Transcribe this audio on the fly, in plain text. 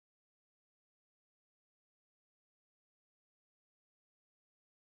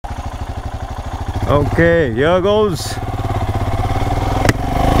Okay, here goes.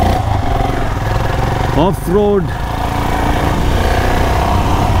 Off-road.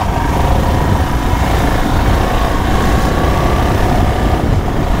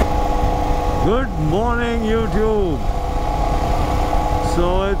 Good morning, YouTube.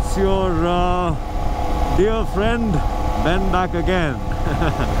 So it's your dear friend Ben back again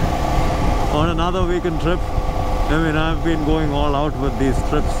on another weekend trip. I mean, I've been going all out with these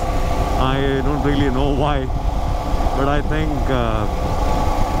trips. I don't really know why, but I think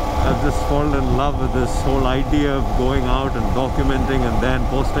I've just fallen in love with this whole idea of going out and documenting and then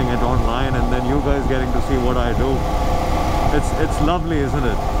posting it online, and then you guys getting to see what I do. It's lovely, isn't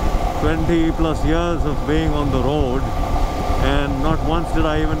it? 20 plus years of being on the road, and not once did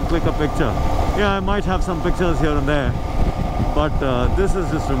I even click a picture. Yeah, I might have some pictures here and there, but this is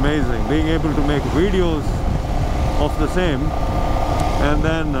just amazing, being able to make videos of the same. And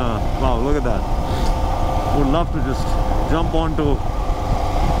then wow, look at that. Would love to just jump onto.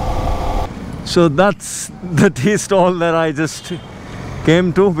 So that's the tea stall that I just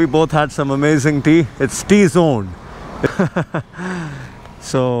came to. We both had some amazing tea. It's tea zone.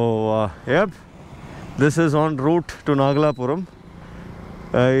 So yep, this is en route to Nagalapuram.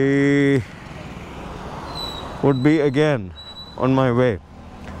 I would be again on my way,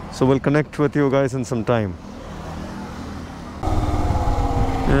 so we'll connect with you guys in some time.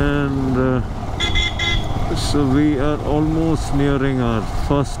 And so we are almost nearing our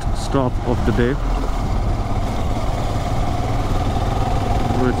first stop of the day,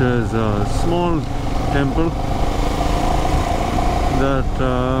 which is a small temple that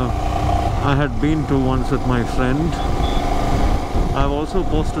I had been to once with my friend. I've also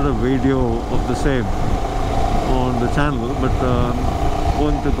posted a video of the same on the channel, but I'm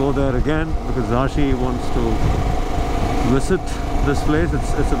going to go there again because Ashi wants to visit this place.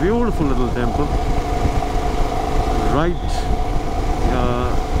 It's a beautiful little temple right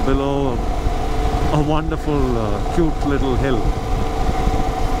below a wonderful cute little hill.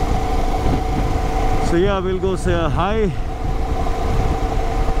 So yeah, we'll go say a hi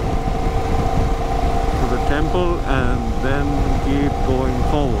to the temple and then keep going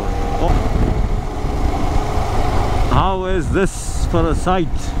forward. Oh. How is this for a sight?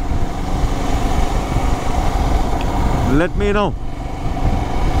 Let me know.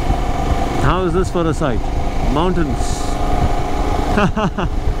 How is this for a sight? Mountains.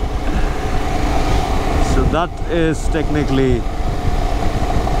 So that is technically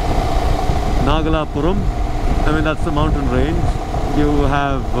Nagalapuram. I mean, that's the mountain range. You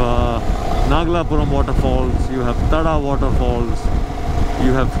have Nagalapuram waterfalls, you have Tada waterfalls,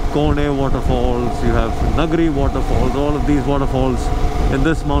 you have Kone waterfalls, you have Nagari waterfalls, all of these waterfalls in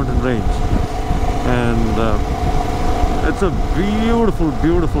this mountain range. And it's a beautiful,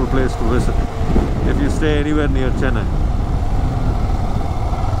 beautiful place to visit if you stay anywhere near Chennai.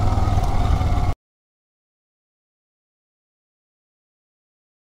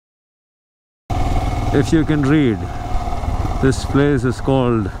 If you can read, this place is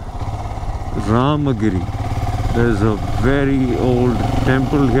called Ramagiri. There's a very old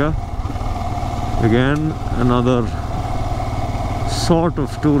temple here. Again, another sort of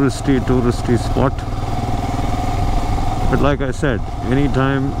touristy spot. But like I said,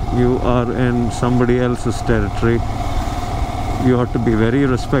 anytime you are in somebody else's territory, you ought to be very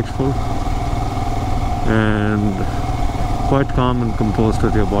respectful and quite calm and composed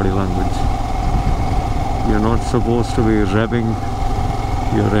with your body language. You're not supposed to be revving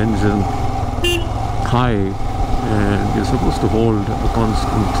your engine high, and you're supposed to hold a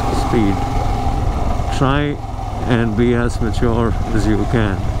constant speed. Try and be as mature as you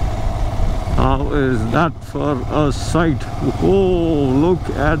can. How is that for a sight? Oh, look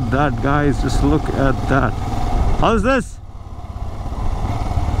at that, guys. Just look at that. How's this?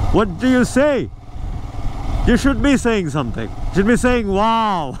 What do you say? You should be saying something. You should be saying,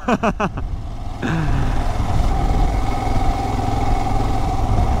 wow.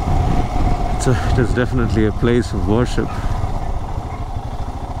 It is definitely a place of worship.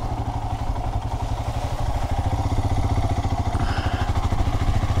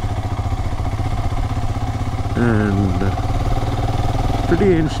 And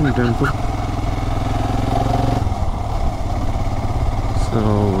pretty ancient temple. So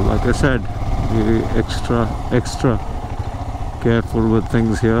like I said, be extra careful with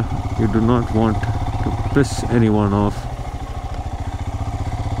things here. You do not want to piss anyone off.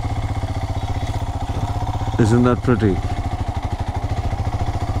 Isn't that pretty?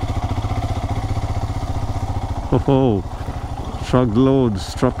 Oh,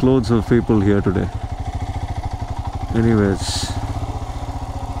 truckloads of people here today. Anyways,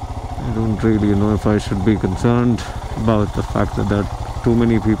 I don't really know if I should be concerned about the fact that there are too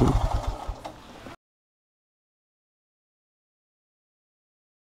many people.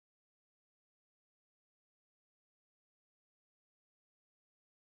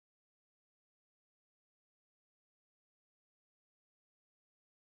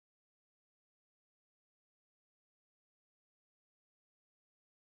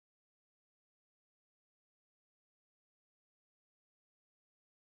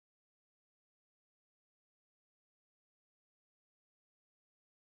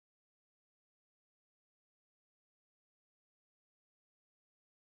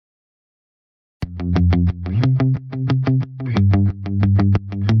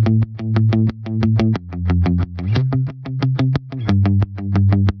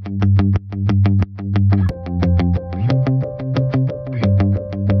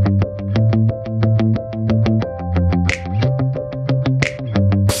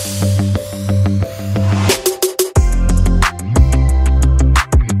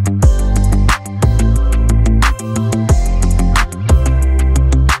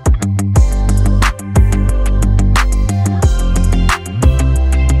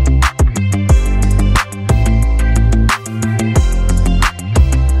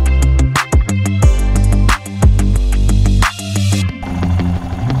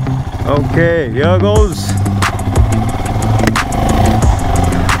 Okay, here goes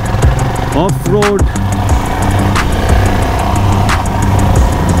off-road.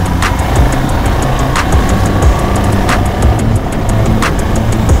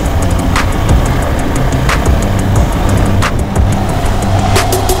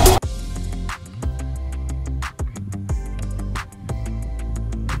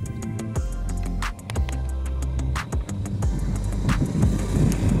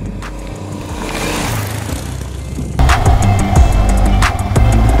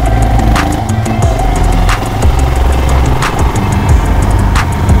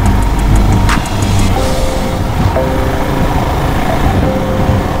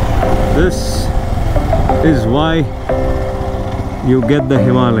 This is why you get the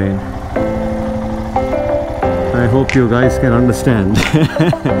Himalayan. I hope you guys can understand.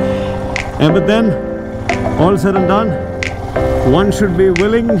 But then, all said and done, one should be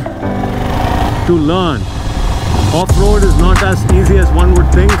willing to learn. Off-road is not as easy as one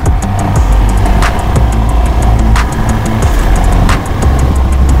would think.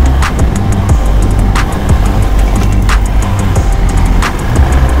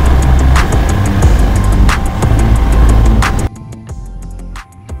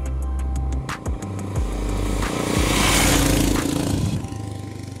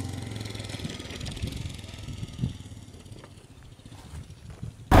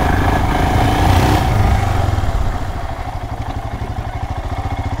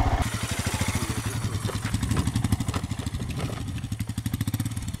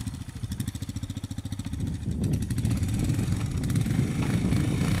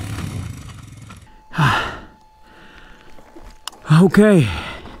 Okay.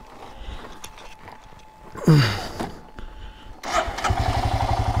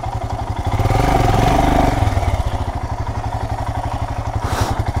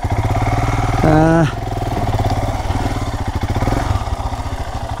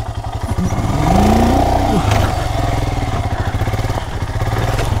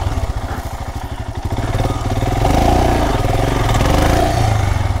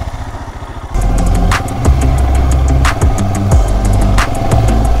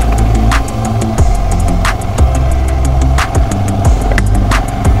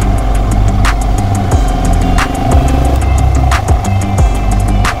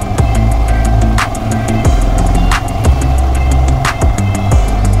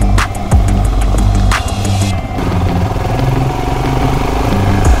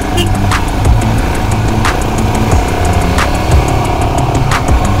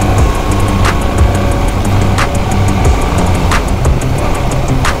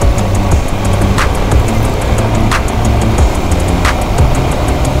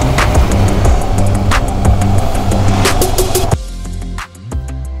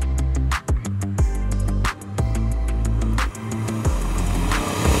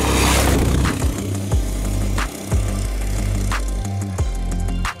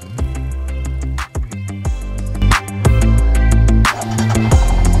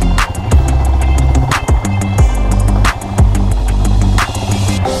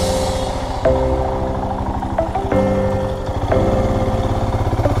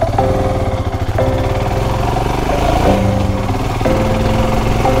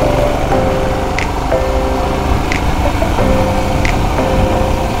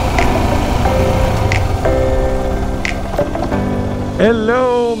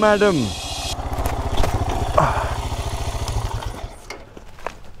 Hello, madam.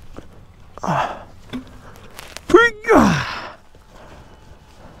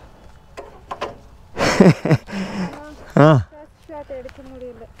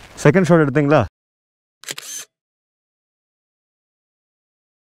 Second shot எடுத்தீங்களா?